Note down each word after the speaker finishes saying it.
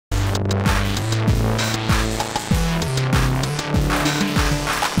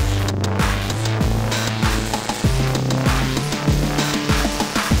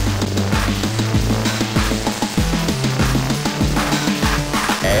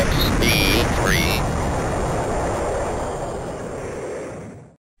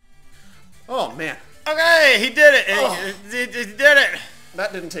Oh man. Okay, he did it. Oh. He did it.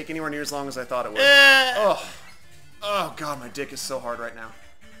 That didn't take anywhere near as long as I thought it would. Oh. Oh god, my dick is so hard right now.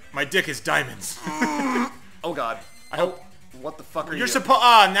 My dick is diamonds. Oh god. I hope. What the fuck are You're you? supposed.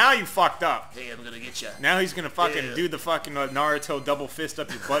 Ah, now you fucked up. Hey, I'm gonna get you. Now he's gonna fucking Yeah. do the fucking Naruto double fist up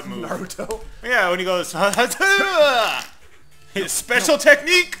your butt move. Naruto? Yeah, when he goes, his special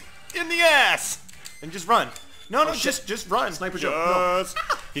technique in the ass, and just run. No, no, shit. just run. Sniper Joe, no.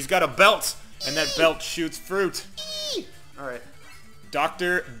 He's got a belt, and that belt shoots fruit. Alright.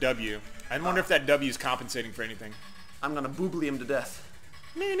 Dr. W. I wonder if that W is compensating for anything. I'm gonna boobly him to death.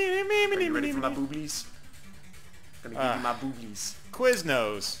 Are you ready for my booblies? Gonna give you my booblies.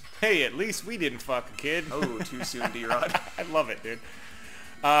 Quiznos. Hey, at least we didn't fuck a kid. Oh, too soon, D-Rod. I love it, dude.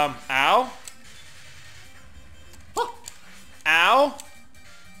 Ow. Oh, Ow.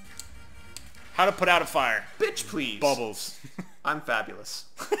 How to put out a fire. bitch, please. Bubbles. I'm fabulous.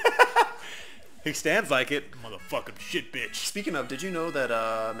 He stands like it. Motherfucking shit bitch. Speaking of, did you know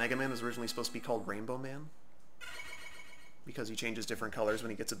that Mega Man was originally supposed to be called Rainbow Man? Because he changes different colors when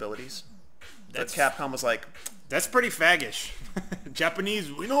he gets abilities. But Capcom was like, That's pretty faggish.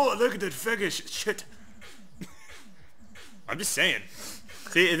 Japanese, we know, look at that faggish shit. I'm just saying.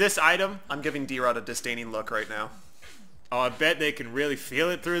 See, this item, I'm giving D-Rod a disdaining look right now. oh, I bet they can really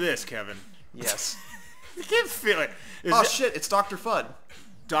feel it through this, Kevin. Yes. You can feel it. Is Oh it shit, it's Dr. Fudd.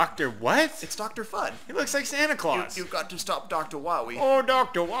 Dr. What? It's Dr. Fudd. He looks like Santa Claus. You've got to stop Dr. Wowie. Oh,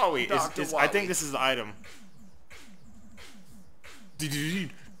 Dr. Wowie. Dr. I think Wowie. this is the item. I'm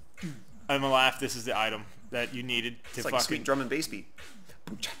gonna laugh. This is the item that you needed to It's like a fucking... sweet drum and bass beat.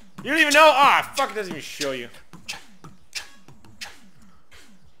 You don't even know? Ah, fuck, it doesn't even show you.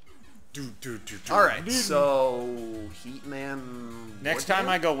 Alright, so... Heat Man... Next time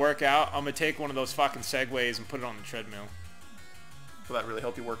I go work out, I'm gonna take one of those fucking Segways and put it on the treadmill. Will that really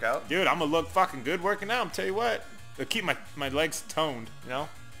help you work out? Dude, I'm gonna look fucking good working out, I'm tell you what. It'll keep my legs toned, you know?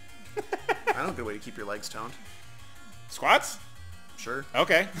 I know a good way to keep your legs toned. Squats? Sure.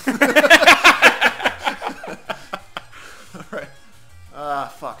 Okay. Alright.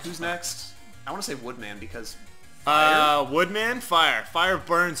 Fuck. Who's next? I want to say Woodman because... Woodman? Fire. Fire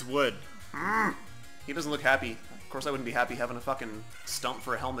burns wood. He doesn't look happy. Of course I wouldn't be happy having a fucking stump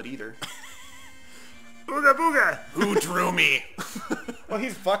for a helmet either. Booga booga! Who drew me? Well,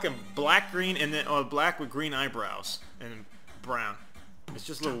 he's fucking black, green, and then black with green eyebrows and brown. It's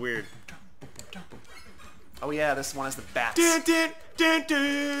just a little weird. Oh yeah, this one has the bats. Dun, dun, dun,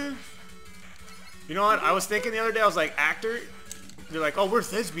 dun. You know what? I was thinking the other day, I was like, actor? They're like, oh, we're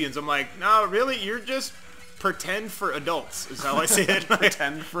thespians. I'm like, no, really? You're just pretend for adults, is how I say it.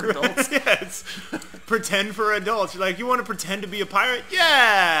 Pretend for adults? Yes. Pretend for adults. You're like, you want to pretend to be a pirate?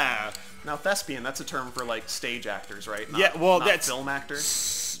 Yeah! Now thespian, that's a term for like stage actors, right? Not, Yeah, well, not that's- film actors.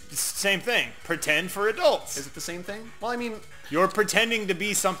 Same thing. Pretend for adults. Is it the same thing? Well, I mean, You're pretending to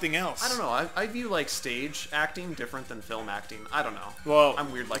be something else. I don't know. I view like stage acting different than film acting. I don't know. Well,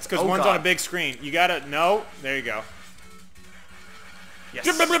 I'm weird like because oh, one's God. on a big screen. You gotta no. There you go. Yes.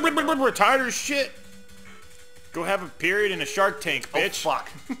 We're tired as shit. Go have a period in a Shark Tank, bitch. Oh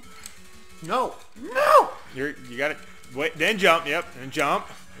fuck. No. No. You gotta wait. Then jump. Yep. And jump.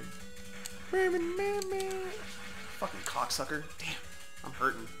 Fucking cocksucker. Damn. I'm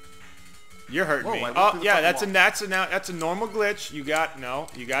hurting. You're hurting Whoa, me. I went Oh through the yeah, fucking that's a normal glitch. You got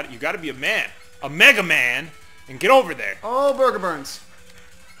You got to be a man, a Mega Man, and get over there. Oh, Burger Burns.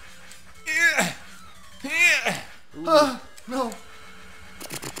 Yeah. Yeah. No.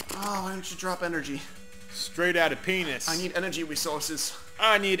 Oh, why don't you drop energy? Straight out of penis. I need energy resources.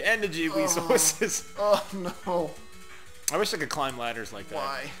 I need energy resources. Oh no. I wish I could climb ladders like that.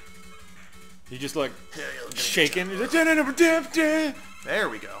 Why? You just like Hey, you'll get shaking. it. You're like, There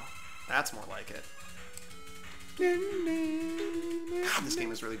we go. That's more like it. God, this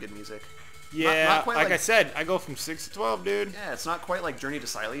game is really good music. Yeah, not quite like like- I said, I go from 6 to 12, dude. Yeah, it's not quite like Journey to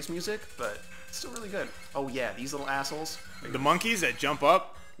Sile's music, but it's still really good. Oh yeah, these little assholes. The monkeys that jump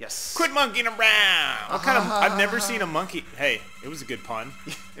up. Yes. Quit monkeying around. What kind of? I've never seen a monkey. Hey, it was a good pun.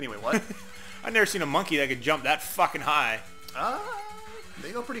 Anyway, what? I've never seen a monkey that could jump that fucking high.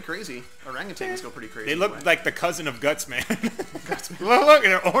 They go pretty crazy. Orangutans go pretty crazy. They look anyway. like the cousin of Gutsman. Gutsman. Look,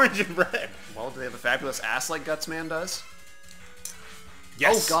 they're orange and red. Well, do they have a fabulous ass like Gutsman does?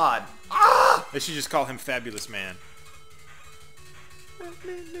 Yes. Oh God. They should just call him Fabulous Man.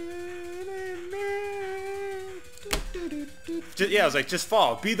 Yeah, I was like, just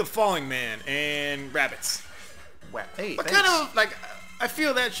fall. Be the falling man. And rabbits. Wow. Hey, What thanks. kind of, like, I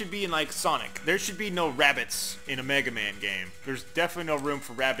feel that should be in, like, Sonic. There should be no rabbits in a Mega Man game. There's definitely no room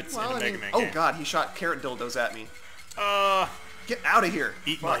for rabbits in a Mega Man oh game. god, he shot carrot dildos at me. Uh, Get out of here.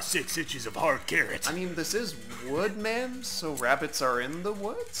 eat my 6 inches of hard carrot. I mean, this is Woodman, so rabbits are in the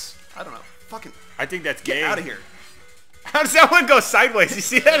woods? I don't know. Fucking I think that's get gay. out of here. How does that one go sideways? You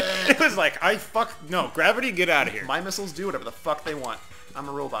see that? It was like, no, gravity, get out of here. My missiles do whatever the fuck they want. I'm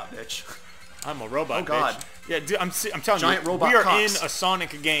a robot, bitch. I'm a robot, Oh, God. bitch. Yeah, dude, I'm telling Giant you, robot we are cocks. in a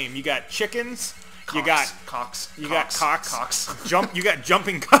Sonic game. You got chickens, you Cocks, got cocks. you cocks, got cocks, Cocks. you got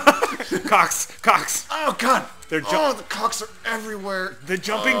jumping cocks. Oh god. They're the cocks are everywhere. The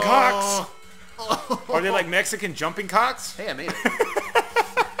jumping Oh. cocks. Oh. Are they like Mexican jumping cocks? Hey, I made it.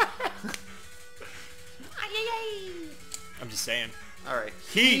 I'm just saying. All right.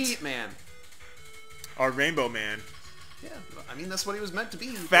 Heat. Man. Our Rainbow Man. Yeah, I mean that's what he was meant to be.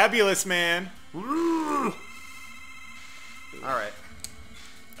 Fabulous Man. All right.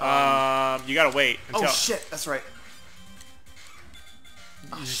 You gotta wait until... Oh shit, that's right.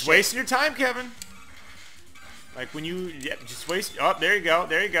 You're just wasting your time, Kevin. Like when you... Yeah, just waste... Oh, there you go.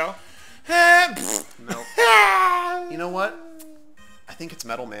 There you go. No. You know what? I think it's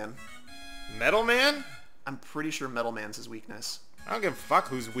Metal Man. Metal Man? I'm pretty sure Metal Man's his weakness. I don't give a fuck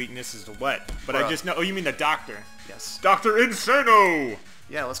whose weakness is to what. But I Bruh. just know... Oh, you mean the Doctor. Yes. Dr. Insano!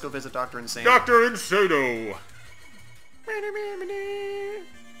 Yeah, let's go visit Dr. Insane. Dr. Insano! I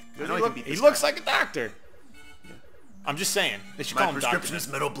know I can beat He this looks guy. like a doctor. I'm just saying. They should My call him prescription Doctor.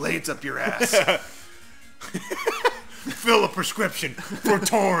 is metal blades up your ass. Fill a prescription for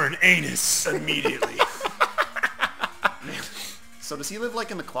torn anus. Immediately. So does he live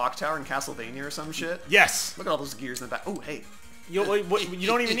like in the clock tower in Castlevania or some shit? Yes. Look at all those gears in the back. Oh, hey. You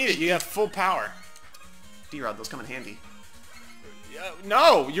don't even need it. You have full power. D-Rod, those come in handy.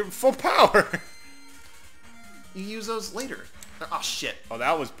 No, you're full power. You use those later. Oh, shit. Oh,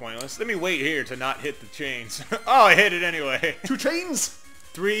 that was pointless. Let me wait here to not hit the chains. Oh, I hit it anyway. 2 chains!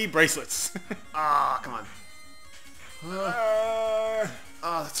 3 bracelets. Ah, come on. Oh,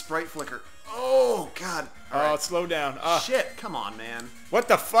 that sprite flicker. Oh, God. Oh, slow down. Shit, come on, man. What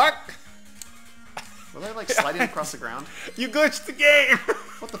the fuck? Were they like sliding across the ground? You glitched the game.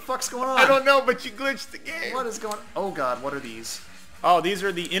 What the fuck's going on? I don't know, but you glitched the game. What is going on? Oh, God, what are these? Oh, these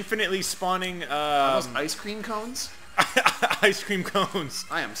are the infinitely spawning Those ice cream cones? ice cream cones.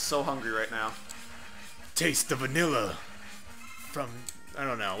 I am so hungry right now. Taste the vanilla from, I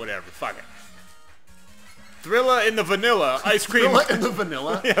don't know, whatever. Fuck it. Thrilla in the vanilla ice cream. Vanilla in the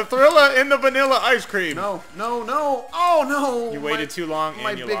vanilla? Yeah, Thrilla in the vanilla ice cream. No, no, no. Oh, no. You waited too long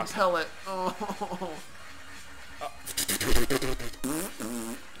My and you big lost. pellet. Oh.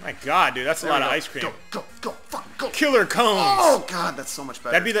 My God, dude, that's a There lot we of go. ice cream. Go, fuck, go. Killer cones. Oh, God, that's so much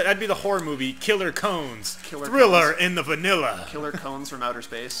better. That'd be the horror movie Killer Cones. Killer Thriller Cones. in the vanilla. Killer cones from outer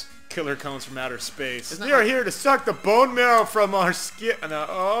space. Killer cones from outer space. Isn't that We are like- here to suck the bone marrow from our skin.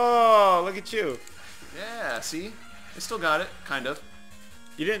 Oh, look at you. Yeah, see? I still got it, kind of.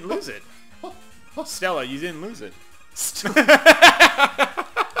 You didn't lose it. Stella, you didn't lose it.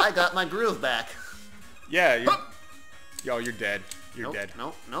 I got my groove back. Yeah, you're dead. You're Nope, dead.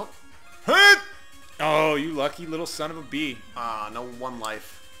 nope, nope. Oh, you lucky little son of a bee. No, one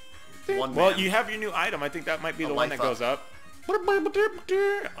life. One Well, man. you have your new item. I think that might be A the one life that goes up.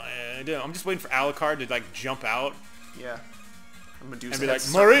 I'm just waiting for Alucard to like jump out Yeah. Medusa and be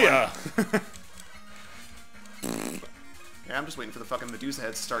heads like, start Maria. Yeah, I'm just waiting for the fucking Medusa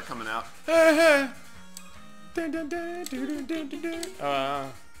heads to start coming out.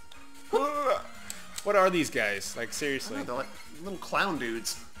 What are these guys? Like seriously? They're like little clown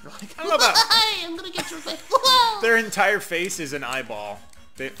dudes. They're like, I don't know about. Hey, I'm gonna get your face. Whoa! Their entire face is an eyeball.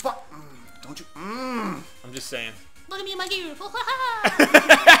 fuck. Don't you? I'm just saying. Look at me in my gear.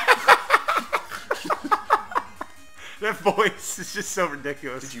 That voice is just so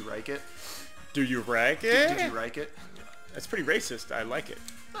ridiculous. Did you like it? Do you like it? Did you like it? That's pretty racist. I like it.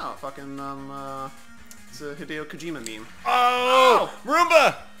 No, fucking, it's a Hideo Kojima meme. Oh!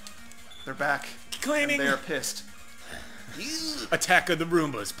 Roomba! They're back. Cleaning. And they're pissed. Attack of the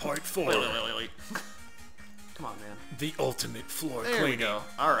Roombas, Part 4. Wait. Come on, man. The ultimate floor There cleaning. we go.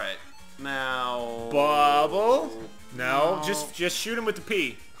 Alright. Now... Bubble? No, No. just shoot him with the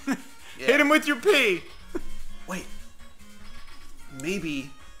P. Yeah. Hit him with your P. Wait. Maybe...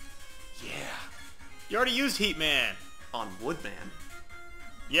 Yeah. You already used Heat Man. On Woodman.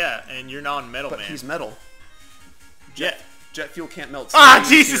 Yeah, and you're not on Metal But Man. he's metal. Yeah. Jet fuel can't melt. Ah,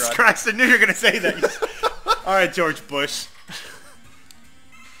 steel, Jesus T-Rod. Christ! I knew you were gonna say that. All right, George Bush.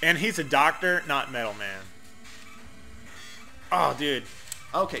 And he's a doctor, not Metal Man. Oh, dude.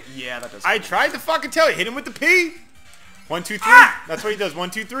 Okay, yeah, that does. I tried to fucking tell you. Hit him with the P. 1, 2, 3. That's what he does. 1,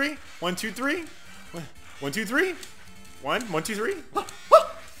 2, 3. 1, 2, 3. 1, 2, 3. 1, 2, 3.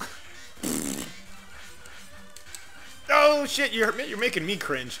 Oh shit! You're making me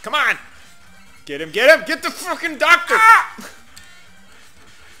cringe. Come on, get him! Get the fucking doctor!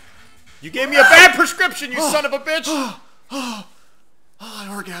 You gave me a bad prescription, you son of a bitch! Oh, I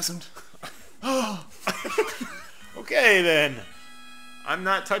orgasmed. Okay then. I'm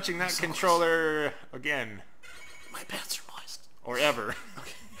not touching that controller again. My pants are moist. Or ever.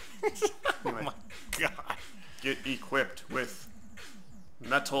 Anyway, Oh my god. get equipped with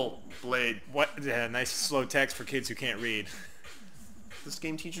metal blade. What? Yeah, nice slow text for kids who can't read. This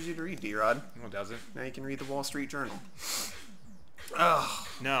game teaches you to read, D-Rod. No, it doesn't. Now you can read the Wall Street Journal.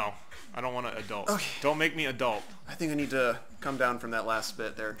 No, I don't want to adult. Okay. Don't make me adult. I think I need to come down from that last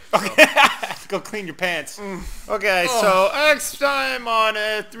bit there. Okay. Go clean your pants. Okay, so next time on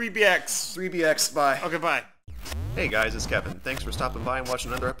 3BX. 3BX, bye. Okay, bye. Hey guys, it's Kevin. Thanks for stopping by and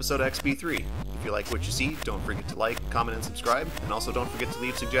watching another episode of XB3. If you like what you see, don't forget to like, comment, and subscribe. And also don't forget to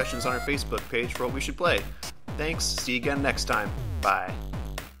leave suggestions on our Facebook page for what we should play. Thanks, see you again next time. Bye.